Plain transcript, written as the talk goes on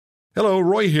Hello,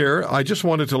 Roy here. I just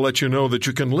wanted to let you know that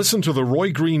you can listen to The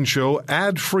Roy Green Show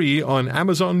ad-free on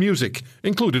Amazon Music,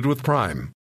 included with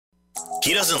Prime.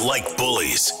 He doesn't like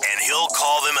bullies, and he'll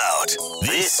call them out.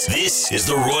 This is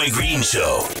The Roy Green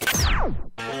Show.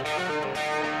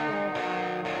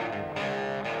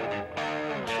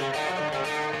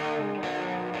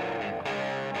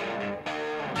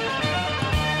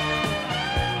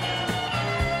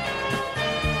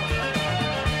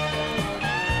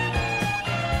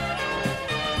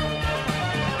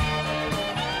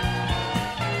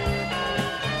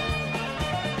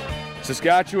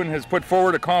 Saskatchewan has put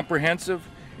forward a comprehensive,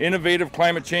 innovative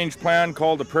climate change plan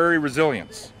called the Prairie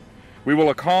Resilience. We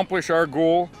will accomplish our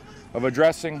goal of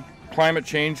addressing climate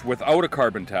change without a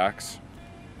carbon tax.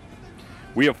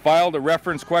 We have filed a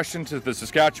reference question to the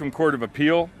Saskatchewan Court of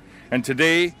Appeal, and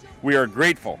today we are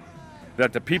grateful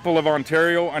that the people of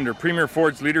Ontario, under Premier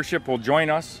Ford's leadership, will join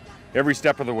us every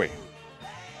step of the way.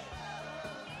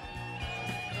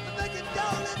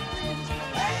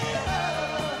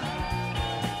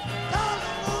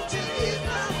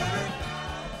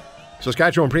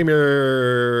 Saskatchewan Premier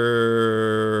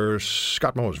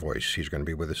Scott Moe's voice. He's going to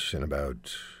be with us in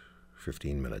about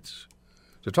 15 minutes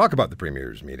to talk about the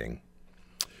Premier's meeting.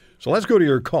 So let's go to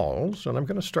your calls, and I'm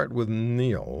going to start with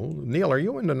Neil. Neil, are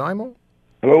you in Nanaimo?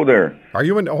 Hello there.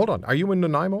 Hold on. Are you in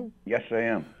Nanaimo? Yes, I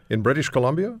am. In British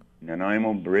Columbia?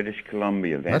 Nanaimo, British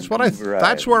Columbia. That's where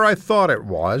I thought it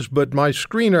was, but my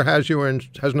screener has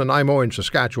Nanaimo in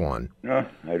Saskatchewan. I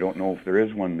don't know if there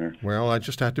is one there. Well, I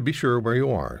just have to be sure where you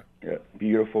are. Yeah,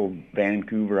 beautiful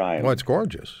Vancouver Island. Well, it's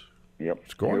gorgeous. Yep.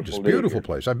 It's gorgeous. Beautiful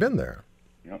place. I've been there.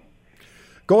 Yep.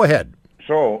 Go ahead.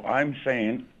 So I'm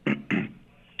saying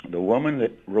the woman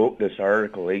that wrote this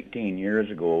article 18 years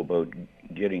ago about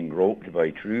getting groped by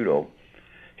Trudeau,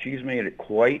 she's made it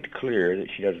quite clear that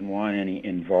she doesn't want any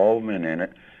involvement in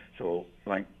it. So,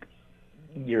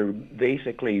 you're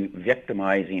basically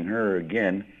victimizing her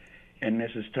again, and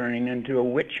this is turning into a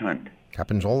witch hunt.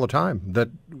 Happens all the time, that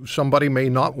somebody may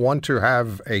not want to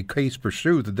have a case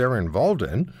pursued that they're involved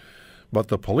in, but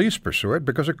the police pursue it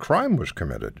because a crime was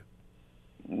committed.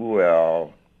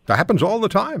 Well... That happens all the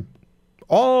time.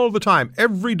 All the time.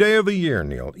 Every day of the year,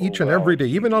 Neil. Each and every day.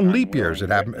 Even on leap years, it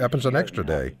happens an extra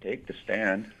day. Take the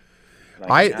stand.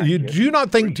 Do you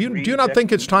not think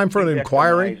it's time for an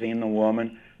inquiry? The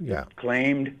woman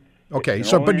claimed. Okay,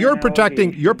 but you're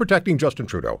protecting Justin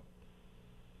Trudeau.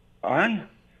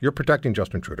 You're protecting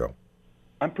Justin Trudeau.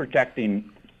 I'm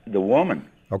protecting the woman.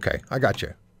 Okay, I got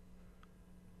you.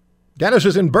 Dennis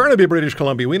is in Burnaby, British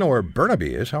Columbia. We know where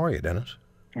Burnaby is. How are you, Dennis?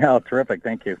 Oh, terrific.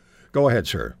 Thank you. Go ahead,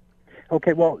 sir.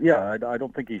 Okay, well, yeah, I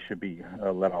don't think he should be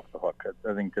let off the hook.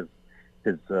 I think his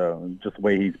just the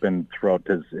way he's been throughout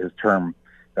his term,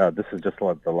 this is just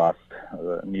like the last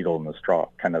needle in the straw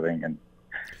kind of thing, and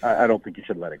I don't think he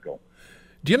should let it go.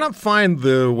 Do you not find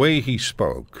the way he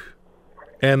spoke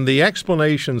and the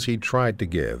explanations he tried to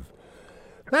give,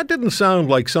 that didn't sound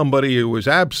like somebody who was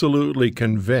absolutely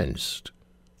convinced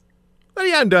that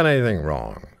he hadn't done anything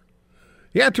wrong?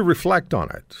 He had to reflect on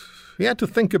it. He had to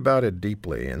think about it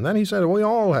deeply. And then he said, we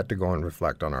all had to go and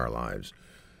reflect on our lives.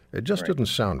 It just didn't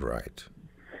sound right.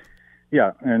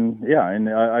 And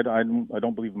I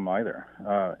don't believe him either.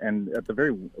 And at the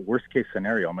very worst case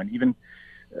scenario, I mean, even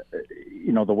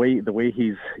the way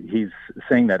he's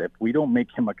saying that if we don't make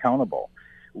him accountable,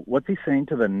 what's he saying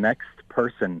to the next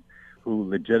person who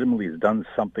legitimately has done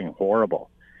something horrible,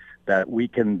 that we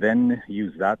can then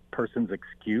use that person's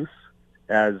excuse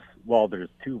as, well, there's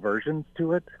two versions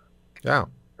to it? Yeah.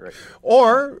 Right.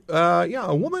 Or,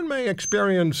 a woman may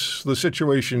experience the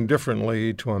situation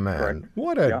differently to a man.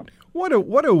 Correct.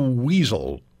 What a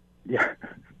weasel. Yeah.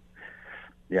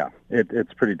 Yeah,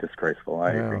 it's pretty disgraceful.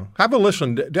 I agree. Have a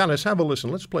listen. Dennis, have a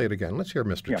listen. Let's play it again. Let's hear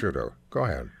Mr. Trudeau. Go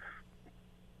ahead.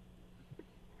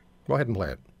 Go ahead and play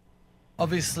it.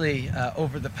 Obviously,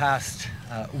 over the past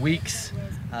weeks,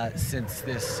 since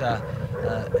this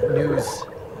news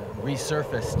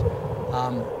resurfaced,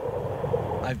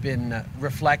 I've been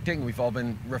reflecting. We've all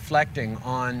been reflecting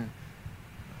on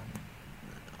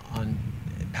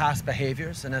past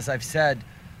behaviors, and as I've said,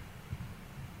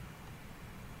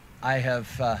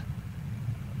 I'm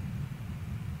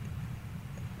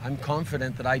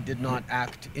confident that I did not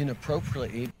act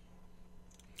inappropriately.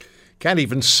 Can't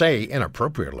even say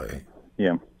inappropriately.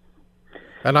 Yeah.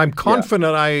 And I'm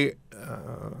confident I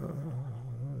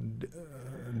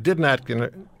didn't act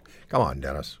in. Come on,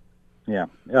 Dennis. Yeah.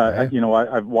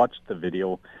 I've watched the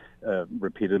video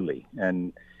repeatedly,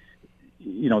 and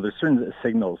there's certain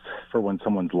signals for when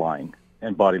someone's lying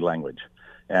and body language,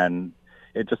 and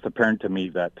it's just apparent to me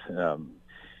that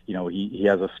he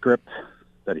has a script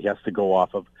that he has to go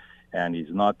off of, and he's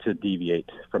not to deviate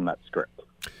from that script.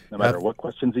 No matter what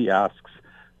questions he asks,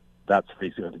 that's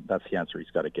the answer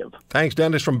he's got to give. Thanks,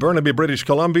 Dennis from Burnaby, British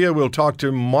Columbia. We'll talk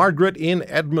to Margaret in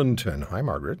Edmonton. Hi,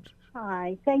 Margaret.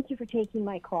 Hi. Thank you for taking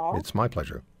my call. It's my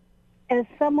pleasure. As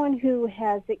someone who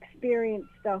has experienced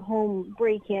a home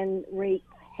break-in, rape,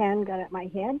 handgun at my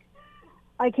head,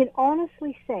 I can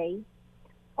honestly say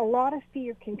a lot of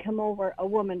fear can come over a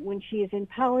woman when she is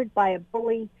empowered by a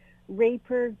bully,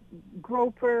 raper,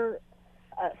 groper,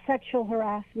 sexual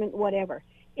harassment, whatever.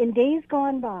 In days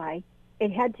gone by,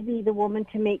 it had to be the woman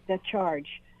to make the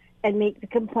charge and make the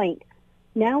complaint.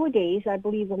 Nowadays, I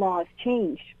believe the law has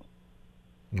changed.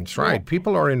 That's right.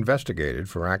 People are investigated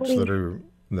for acts that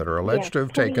are alleged to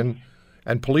have taken,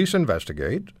 and police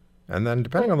investigate, and then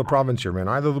depending on the province you're in,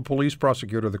 either the police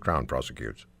prosecute or the Crown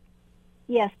prosecutes.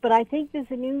 Yes, but I think there's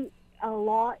a new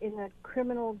law in the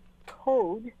criminal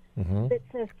code that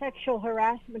says sexual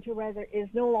harassment or rather is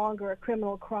no longer a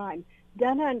criminal crime.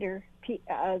 Done under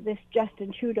this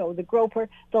Justin Trudeau, the groper,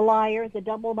 the liar, the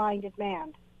double-minded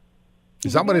man.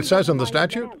 Is that what it says in the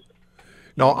statute?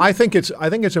 No, I think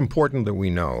it's important that we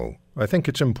know. I think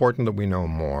it's important that we know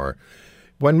more.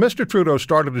 When Mr. Trudeau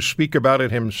started to speak about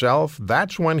it himself,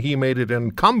 that's when he made it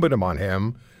incumbent upon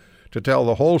him to tell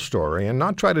the whole story and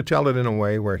not try to tell it in a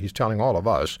way where he's telling all of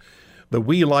us that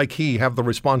we, like he, have the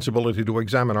responsibility to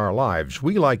examine our lives.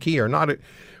 We, like he,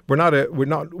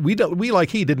 we, like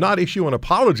he, did not issue an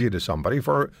apology to somebody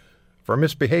for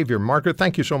misbehavior. Margaret,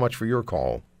 thank you so much for your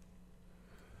call.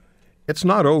 It's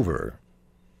not over.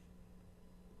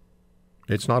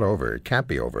 It's not over. It can't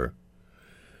be over.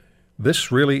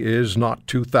 This really is not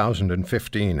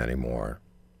 2015 anymore.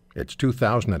 It's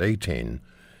 2018.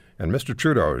 And Mr.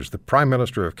 Trudeau is the Prime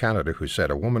Minister of Canada who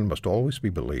said a woman must always be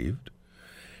believed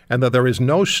and that there is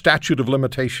no statute of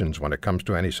limitations when it comes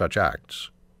to any such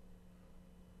acts.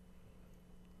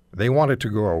 They want it to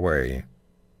go away,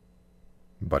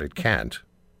 but it can't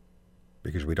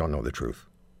because we don't know the truth.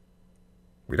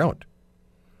 We don't.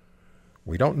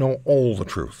 We don't know all the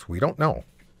truth. We don't know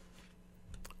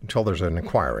until there's an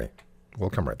inquiry. We'll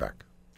come right back.